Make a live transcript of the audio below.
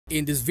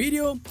In this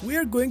video, we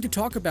are going to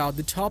talk about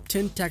the top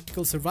 10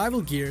 tactical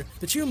survival gear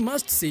that you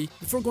must see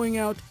before going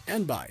out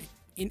and buy.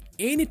 In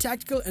any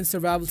tactical and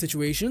survival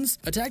situations,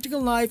 a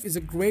tactical knife is a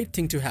great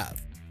thing to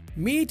have.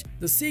 Meet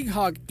the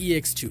Seaghawk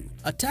EX2,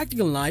 a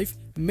tactical knife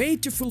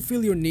made to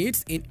fulfill your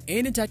needs in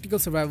any tactical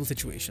survival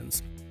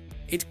situations.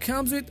 It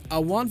comes with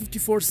a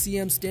 154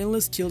 cm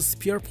stainless steel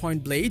spear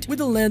point blade with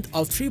a length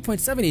of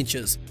 3.7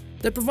 inches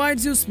that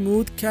provides you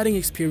smooth cutting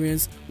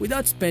experience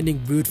without spending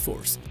brute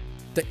force.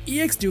 The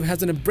EX2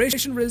 has an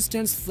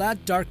abrasion-resistant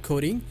flat dark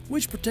coating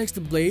which protects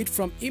the blade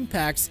from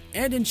impacts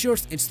and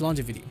ensures its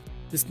longevity.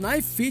 This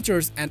knife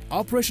features an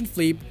operation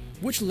flip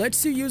which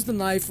lets you use the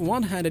knife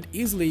one-handed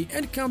easily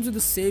and comes with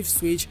a safe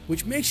switch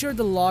which makes sure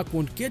the lock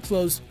won't get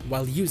closed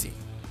while using.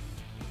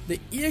 The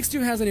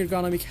EX2 has an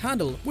ergonomic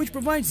handle which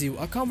provides you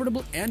a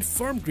comfortable and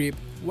firm grip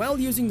while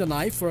using the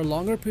knife for a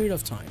longer period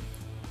of time.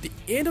 The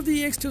end of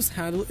the EX2's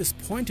handle is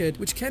pointed,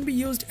 which can be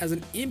used as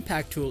an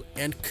impact tool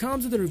and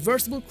comes with a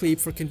reversible clip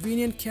for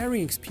convenient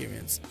carrying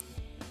experience.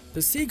 The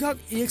Seaghawk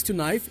EX2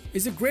 knife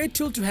is a great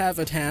tool to have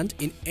at hand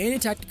in any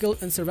tactical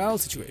and survival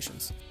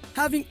situations.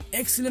 Having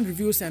excellent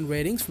reviews and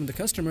ratings from the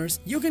customers,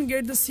 you can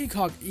get the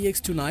Seaghawk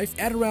EX2 knife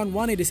at around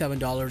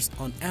 $187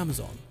 on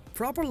Amazon.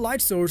 Proper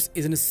light source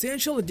is an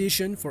essential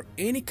addition for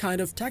any kind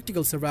of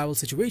tactical survival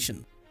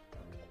situation.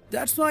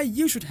 That's why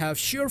you should have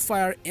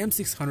Surefire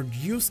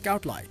M600U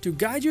Scout Light to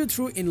guide you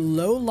through in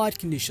low light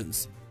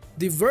conditions.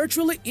 The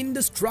virtually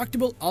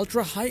indestructible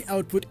ultra-high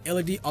output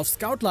LED of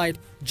Scout Light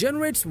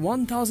generates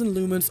 1000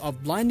 lumens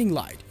of blinding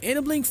light,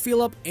 enabling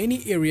fill up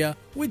any area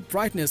with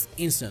brightness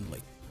instantly.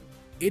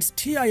 Its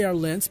TIR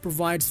lens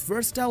provides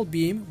versatile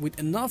beam with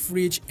enough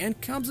reach and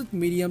comes with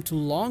medium to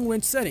long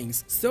range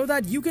settings so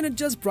that you can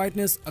adjust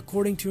brightness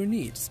according to your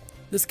needs.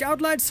 The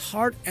Scout Light's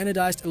hard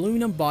anodized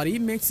aluminum body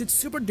makes it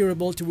super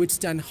durable to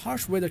withstand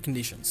harsh weather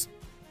conditions.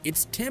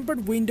 Its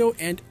tempered window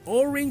and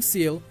O-ring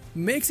seal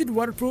makes it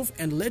waterproof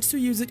and lets you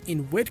use it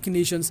in wet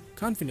conditions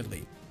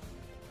confidently.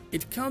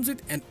 It comes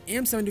with an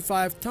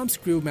M75 thumb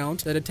screw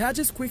mount that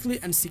attaches quickly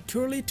and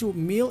securely to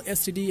Miele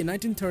STD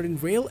 1913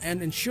 rail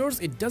and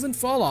ensures it doesn't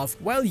fall off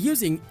while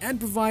using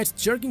and provides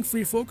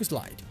jerking-free focus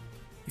light.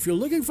 If you're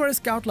looking for a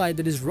Scout Light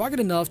that is rugged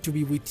enough to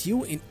be with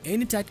you in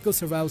any tactical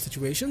survival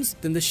situations,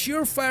 then the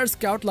Surefire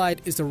Scout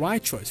Light is the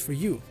right choice for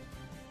you.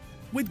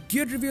 With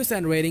good reviews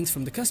and ratings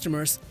from the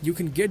customers, you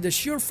can get the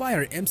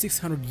Surefire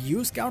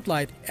M600U Scout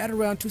Light at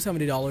around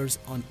 $270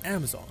 on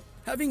Amazon.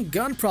 Having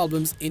gun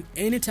problems in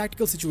any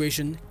tactical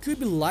situation could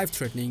be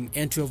life-threatening,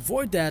 and to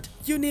avoid that,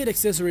 you need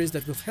accessories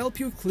that will help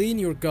you clean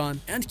your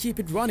gun and keep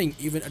it running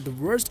even at the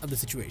worst of the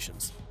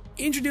situations.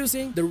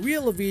 Introducing the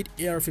Real Elite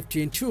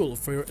AR-15 tool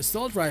for your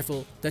assault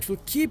rifle that will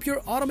keep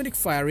your automatic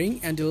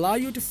firing and allow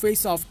you to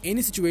face off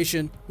any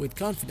situation with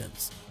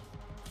confidence.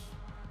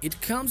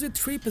 It comes with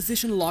 3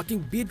 position locking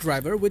bead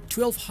driver with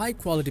 12 high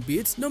quality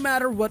beads no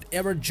matter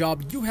whatever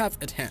job you have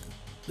at hand.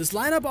 This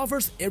lineup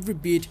offers every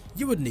bead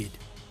you would need.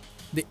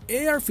 The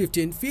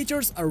AR-15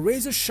 features a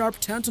razor-sharp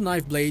Tanto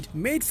knife blade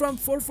made from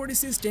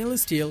 440C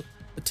stainless steel.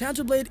 The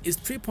Tanto blade is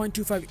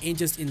 3.25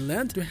 inches in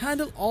length to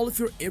handle all of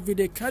your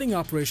everyday cutting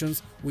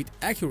operations with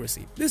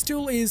accuracy. This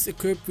tool is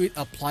equipped with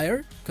a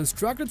plier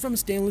constructed from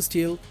stainless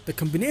steel. The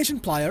combination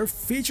plier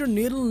features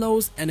needle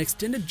nose and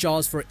extended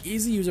jaws for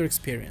easy user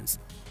experience.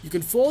 You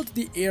can fold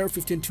the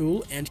AR-15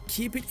 tool and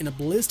keep it in a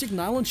ballistic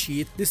nylon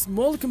sheath. This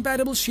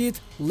mold-compatible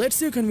sheath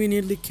lets you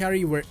conveniently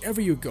carry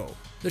wherever you go.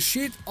 The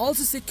sheath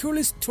also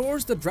securely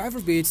stores the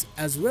driver beads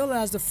as well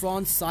as the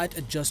front sight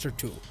adjuster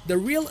tool. The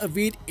Real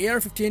Elite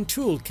AR-15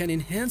 tool can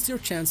enhance your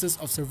chances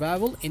of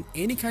survival in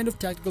any kind of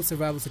tactical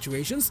survival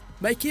situations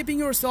by keeping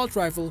your assault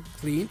rifle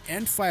clean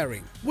and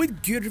firing.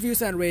 With good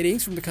reviews and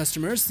ratings from the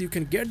customers, you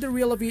can get the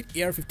Real Elite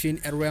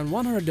AR-15 at around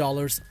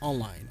 $100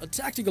 online. A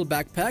tactical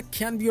backpack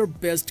can be your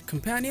best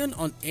companion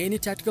on any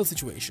tactical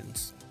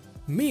situations.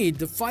 Meet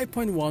the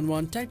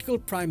 5.11 Tactical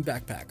Prime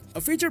Backpack, a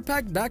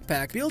feature-packed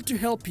backpack built to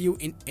help you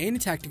in any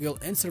tactical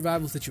and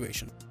survival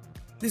situation.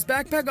 This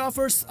backpack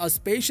offers a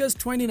spacious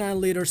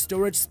 29-liter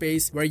storage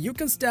space where you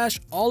can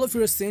stash all of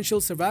your essential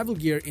survival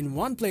gear in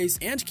one place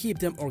and keep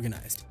them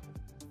organized.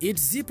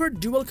 Its zippered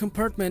dual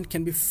compartment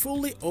can be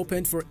fully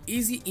opened for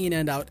easy in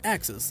and out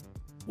access,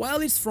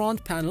 while its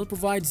front panel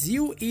provides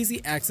you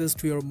easy access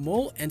to your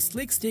mole and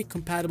slick stick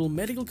compatible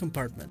medical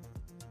compartment.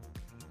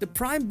 The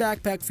Prime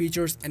backpack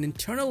features an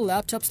internal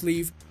laptop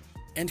sleeve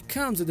and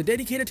comes with a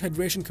dedicated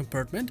hydration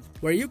compartment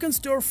where you can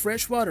store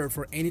fresh water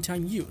for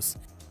anytime use.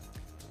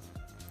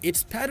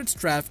 Its padded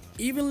strap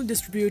evenly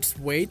distributes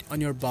weight on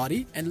your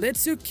body and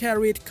lets you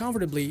carry it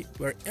comfortably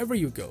wherever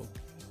you go.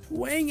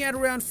 Weighing at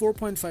around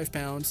 4.5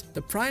 pounds,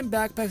 the Prime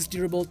backpack's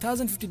durable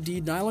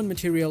 1050D nylon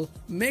material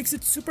makes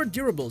it super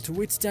durable to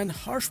withstand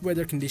harsh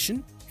weather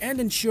conditions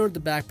and ensure the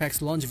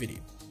backpack's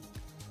longevity.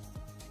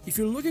 If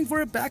you're looking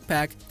for a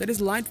backpack that is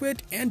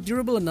lightweight and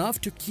durable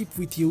enough to keep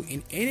with you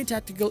in any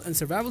tactical and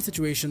survival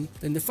situation,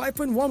 then the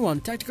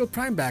 5.11 Tactical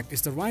Prime Back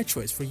is the right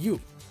choice for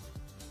you.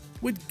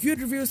 With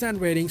good reviews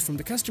and ratings from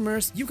the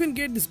customers, you can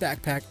get this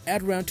backpack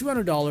at around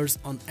 $200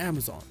 on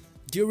Amazon.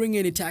 During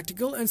any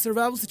tactical and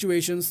survival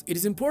situations, it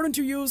is important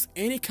to use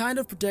any kind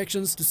of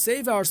protections to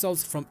save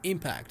ourselves from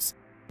impacts.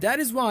 That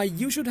is why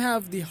you should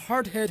have the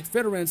Hardhead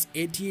Veterans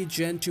ATA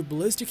Gen 2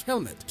 ballistic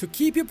helmet to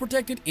keep you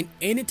protected in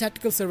any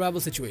tactical survival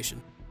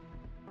situation.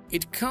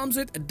 It comes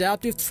with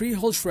adaptive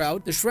 3-hole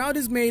shroud. The shroud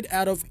is made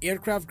out of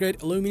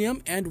aircraft-grade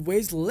aluminum and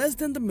weighs less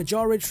than the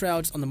majority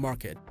shrouds on the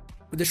market.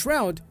 With the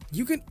shroud,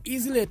 you can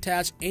easily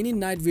attach any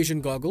night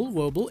vision goggle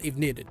wearable if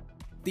needed.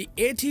 The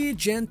ATA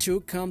Gen 2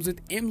 comes with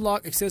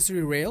M-Lock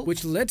accessory rail,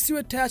 which lets you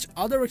attach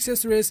other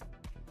accessories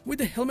with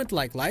the helmet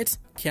like lights,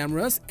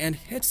 cameras, and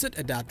headset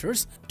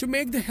adapters to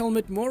make the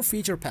helmet more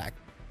feature-packed.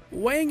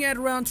 Weighing at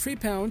around 3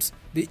 pounds,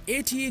 the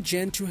ATA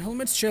Gen 2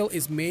 helmet shell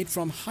is made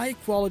from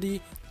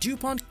high-quality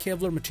DuPont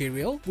Kevlar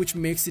material, which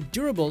makes it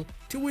durable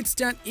to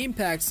withstand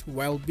impacts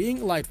while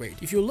being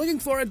lightweight. If you're looking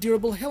for a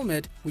durable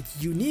helmet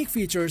with unique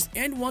features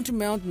and want to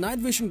mount night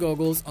vision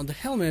goggles on the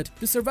helmet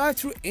to survive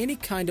through any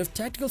kind of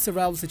tactical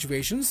survival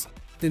situations,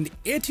 then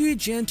the ATA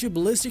Gen 2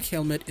 ballistic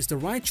helmet is the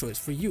right choice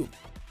for you.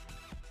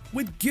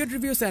 With good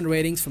reviews and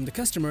ratings from the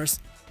customers,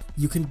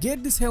 you can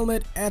get this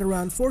helmet at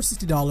around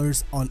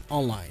 $460 on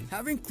online.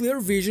 Having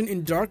clear vision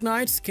in dark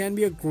nights can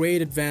be a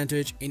great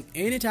advantage in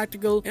any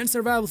tactical and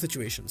survival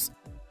situations.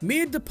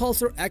 Meet the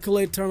Pulsar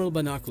Accolade Thermal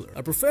Binocular,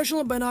 a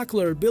professional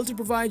binocular built to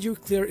provide you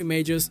clear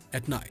images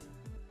at night.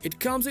 It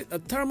comes with a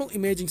thermal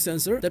imaging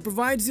sensor that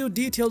provides you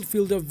detailed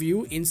field of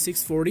view in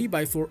 640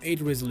 by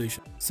 480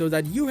 resolution, so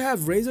that you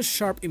have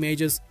razor-sharp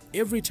images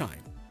every time.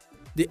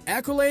 The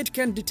Accolade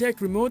can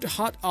detect remote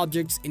hot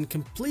objects in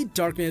complete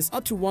darkness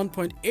up to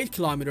 1.8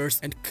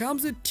 kilometers and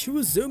comes with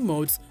 2 zoom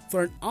modes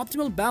for an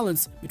optimal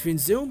balance between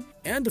zoom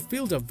and the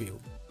field of view.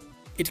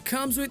 It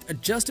comes with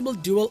adjustable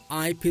dual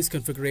eyepiece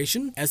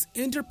configuration, as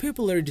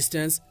interpupillary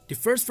distance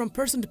differs from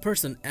person to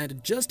person, and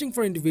adjusting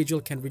for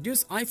individual can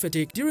reduce eye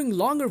fatigue during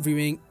longer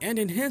viewing and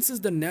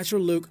enhances the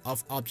natural look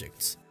of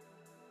objects.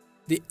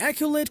 The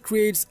Accolade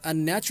creates a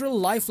natural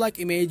lifelike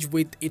image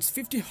with its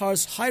 50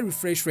 Hz high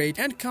refresh rate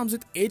and comes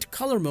with 8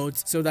 color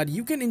modes so that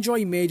you can enjoy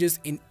images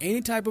in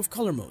any type of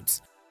color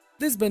modes.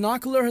 This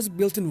binocular has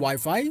built-in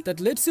Wi-Fi that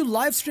lets you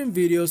live stream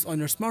videos on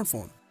your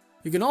smartphone.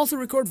 You can also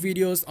record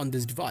videos on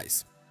this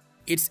device.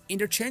 Its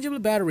interchangeable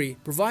battery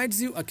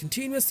provides you a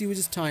continuous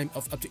usage time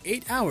of up to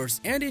 8 hours,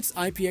 and its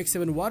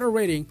IPX7 water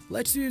rating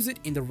lets you use it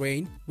in the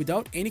rain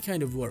without any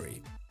kind of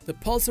worry. The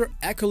Pulsar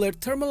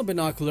Accolade Thermal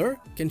Binocular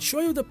can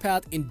show you the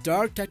path in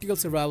dark tactical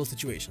survival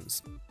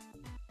situations.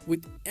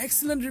 With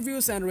excellent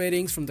reviews and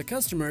ratings from the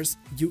customers,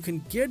 you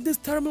can get this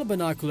thermal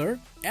binocular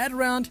at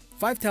around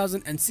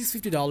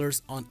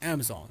 $5,650 on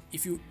Amazon.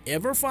 If you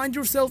ever find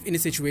yourself in a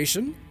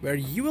situation where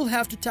you will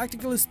have to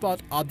tactically spot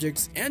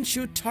objects and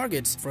shoot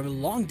targets from a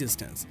long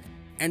distance,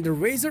 and the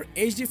Razer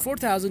HD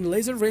 4000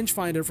 laser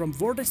rangefinder from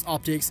Vortex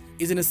Optics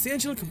is an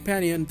essential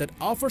companion that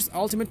offers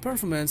ultimate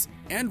performance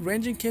and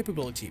ranging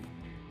capability.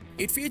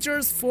 It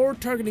features 4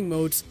 targeting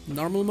modes: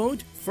 normal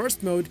mode,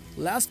 first mode,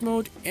 last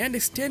mode, and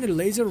extended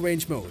laser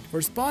range mode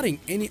for spotting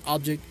any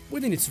object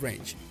within its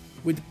range.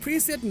 With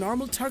preset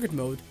normal target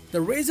mode, the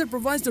Razer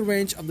provides the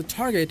range of the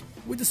target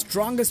with the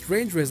strongest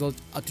range result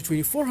up to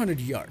 2400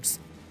 yards.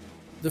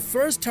 The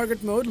first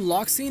target mode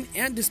locks in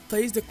and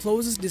displays the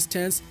closest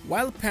distance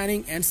while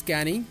panning and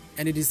scanning,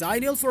 and it is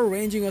ideal for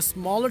ranging a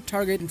smaller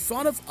target in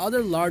front of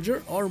other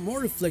larger or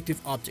more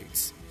reflective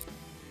objects.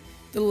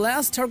 The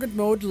last target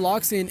mode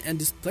locks in and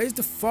displays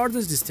the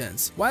farthest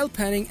distance while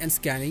panning and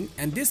scanning,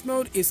 and this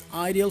mode is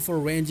ideal for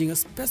ranging a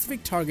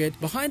specific target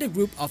behind a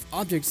group of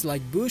objects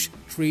like bush,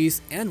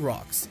 trees, and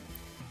rocks.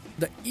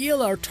 The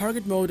ELR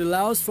target mode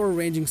allows for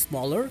ranging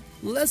smaller,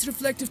 less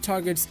reflective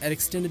targets at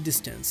extended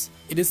distance.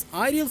 It is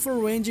ideal for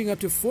ranging up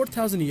to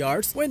 4000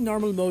 yards when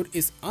normal mode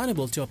is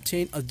unable to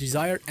obtain a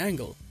desired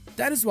angle.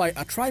 That is why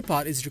a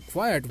tripod is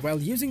required while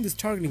using this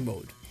targeting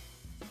mode.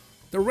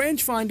 The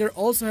rangefinder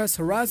also has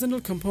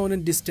horizontal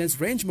component distance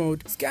range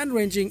mode, scan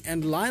ranging,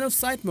 and line of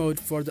sight mode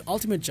for the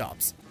ultimate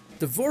jobs.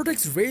 The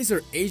Vortex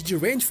Razer HD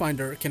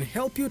rangefinder can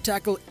help you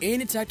tackle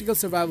any tactical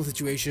survival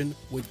situation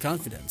with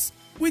confidence.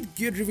 With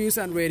good reviews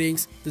and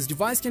ratings, this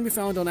device can be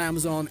found on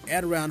Amazon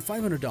at around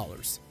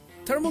 $500.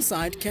 Thermal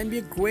sight can be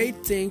a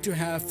great thing to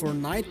have for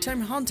nighttime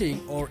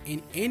hunting or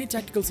in any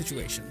tactical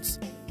situations.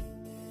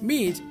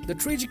 Meet the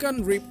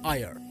Trigicon Rip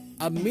IR,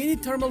 a mini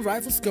thermal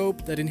rifle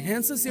scope that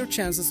enhances your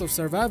chances of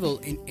survival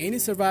in any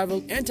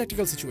survival and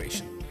tactical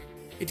situation.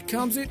 It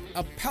comes with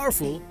a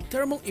powerful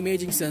thermal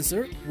imaging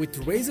sensor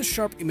with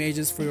razor-sharp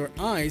images for your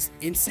eyes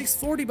in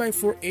 640 by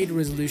 480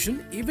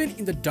 resolution even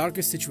in the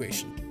darkest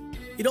situation.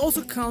 It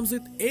also comes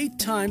with 8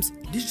 times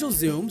digital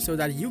zoom so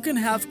that you can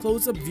have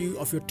close-up view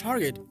of your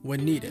target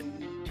when needed.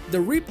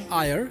 The RIP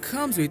IR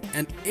comes with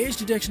an edge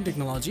detection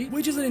technology,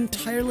 which is an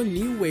entirely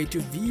new way to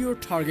view your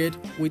target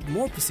with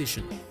more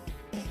precision.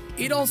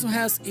 It also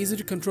has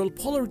easy-to-control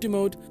polarity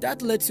mode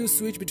that lets you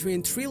switch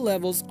between 3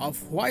 levels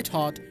of white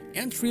hot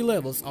and 3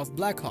 levels of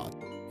black hot.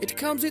 It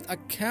comes with a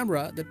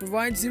camera that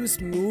provides you a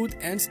smooth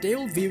and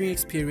stable viewing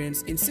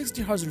experience in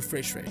 60 Hz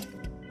refresh rate,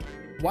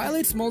 while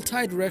its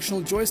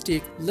multi-directional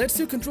joystick lets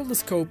you control the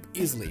scope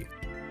easily.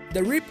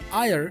 The RIP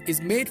IR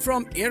is made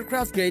from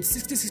aircraft-grade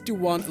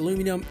 6061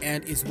 aluminum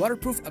and is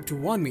waterproof up to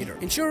 1 meter,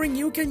 ensuring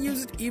you can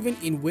use it even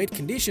in wet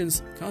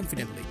conditions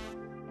confidently.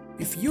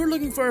 If you're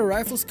looking for a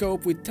rifle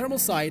scope with thermal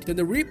sight, then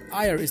the RIP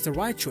IR is the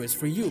right choice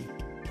for you.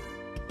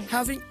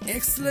 Having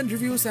excellent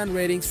reviews and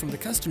ratings from the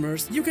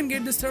customers, you can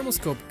get this thermal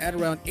scope at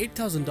around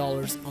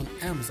 $8,000 on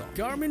Amazon.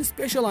 Garmin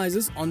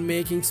specializes on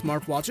making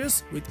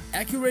smartwatches with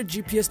accurate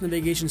GPS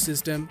navigation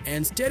system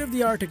and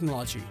state-of-the-art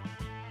technology.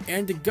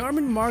 And the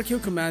Garmin Mark II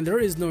Commander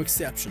is no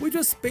exception, which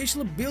was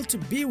specially built to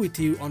be with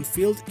you on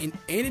field in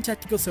any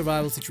tactical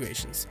survival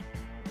situations.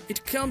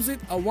 It comes with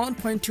a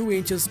 1.2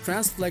 inches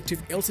transflective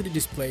LCD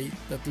display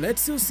that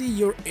lets you see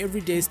your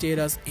everyday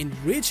status in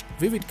rich,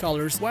 vivid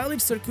colors, while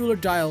its circular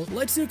dial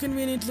lets you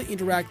conveniently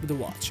interact with the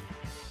watch.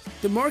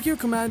 The Mark II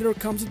Commander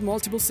comes with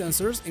multiple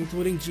sensors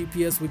including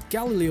GPS with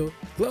Galileo,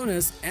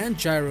 GLONASS and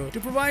gyro to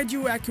provide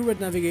you accurate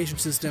navigation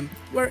system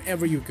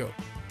wherever you go.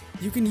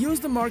 You can use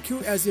the Mark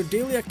II as your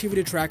daily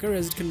activity tracker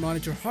as it can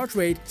monitor heart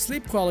rate,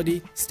 sleep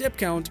quality, step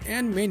count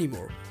and many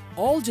more,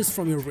 all just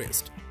from your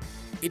wrist.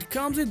 It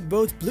comes with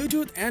both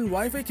Bluetooth and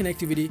Wi-Fi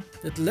connectivity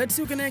that lets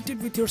you connect it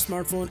with your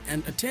smartphone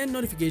and attend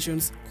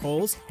notifications,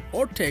 calls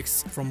or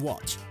texts from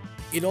watch.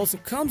 It also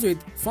comes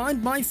with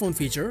Find My Phone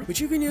feature, which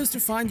you can use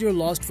to find your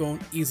lost phone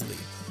easily.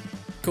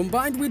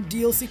 Combined with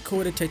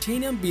DLC-coated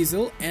titanium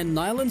bezel and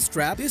nylon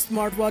strap, this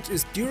smartwatch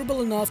is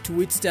durable enough to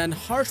withstand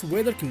harsh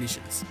weather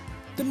conditions.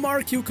 The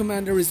Mark II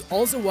Commander is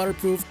also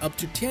waterproof up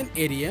to 10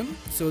 ATM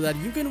so that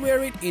you can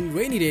wear it in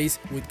rainy days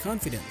with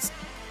confidence.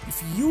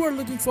 If you are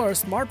looking for a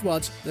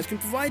smartwatch that can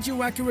provide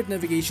you accurate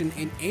navigation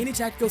in any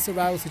tactical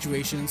survival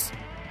situations,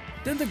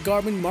 then the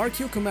Garmin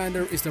Mark II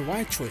Commander is the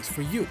right choice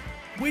for you.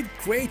 With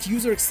great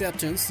user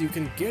acceptance, you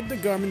can get the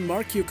Garmin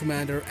Mark II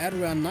Commander at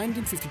around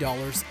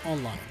 $1,950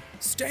 online.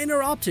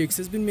 Steiner Optics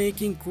has been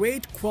making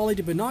great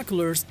quality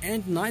binoculars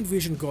and night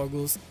vision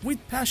goggles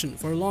with passion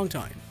for a long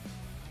time.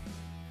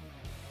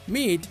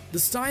 Meet the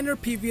Steiner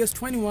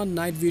PVS-21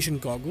 night vision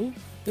goggle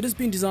that has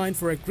been designed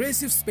for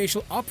aggressive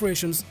spatial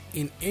operations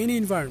in any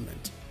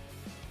environment.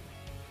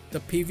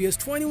 The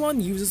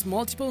PVS-21 uses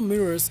multiple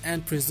mirrors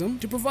and prism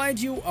to provide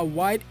you a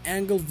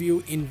wide-angle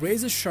view in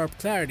razor-sharp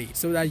clarity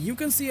so that you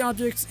can see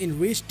objects in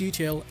rich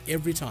detail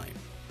every time.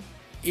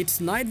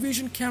 Its night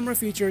vision camera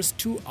features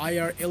 2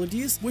 IR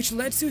LEDs which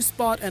lets you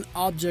spot an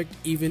object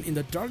even in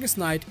the darkest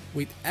night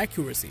with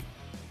accuracy.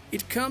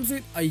 It comes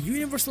with a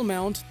universal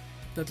mount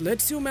that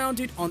lets you mount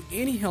it on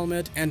any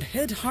helmet and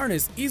head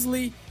harness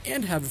easily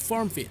and have a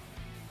firm fit.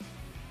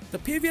 The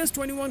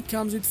PVS-21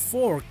 comes with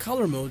 4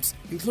 color modes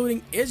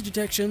including edge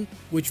detection,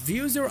 which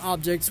views your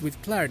objects with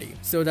clarity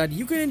so that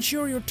you can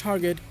ensure your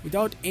target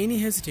without any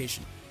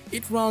hesitation.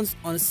 It runs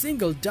on a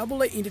single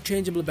AA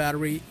interchangeable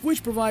battery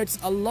which provides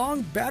a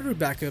long battery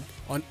backup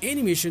on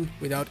any mission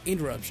without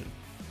interruption.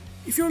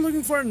 If you're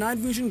looking for a night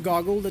vision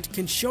goggle that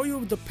can show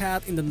you the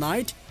path in the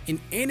night in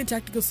any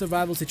tactical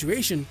survival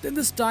situation, then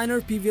the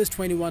Steiner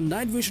PVS-21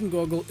 night vision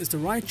goggle is the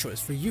right choice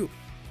for you.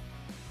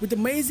 With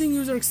amazing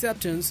user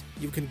acceptance,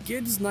 you can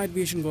get this night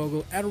vision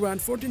goggle at around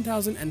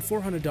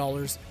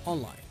 $14,400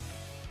 online.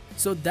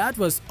 So that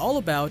was all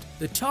about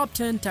the top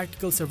 10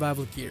 tactical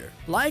survival gear.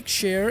 Like,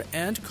 share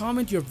and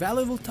comment your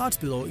valuable thoughts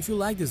below if you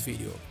like this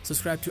video.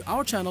 Subscribe to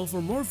our channel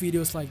for more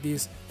videos like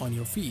this on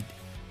your feed.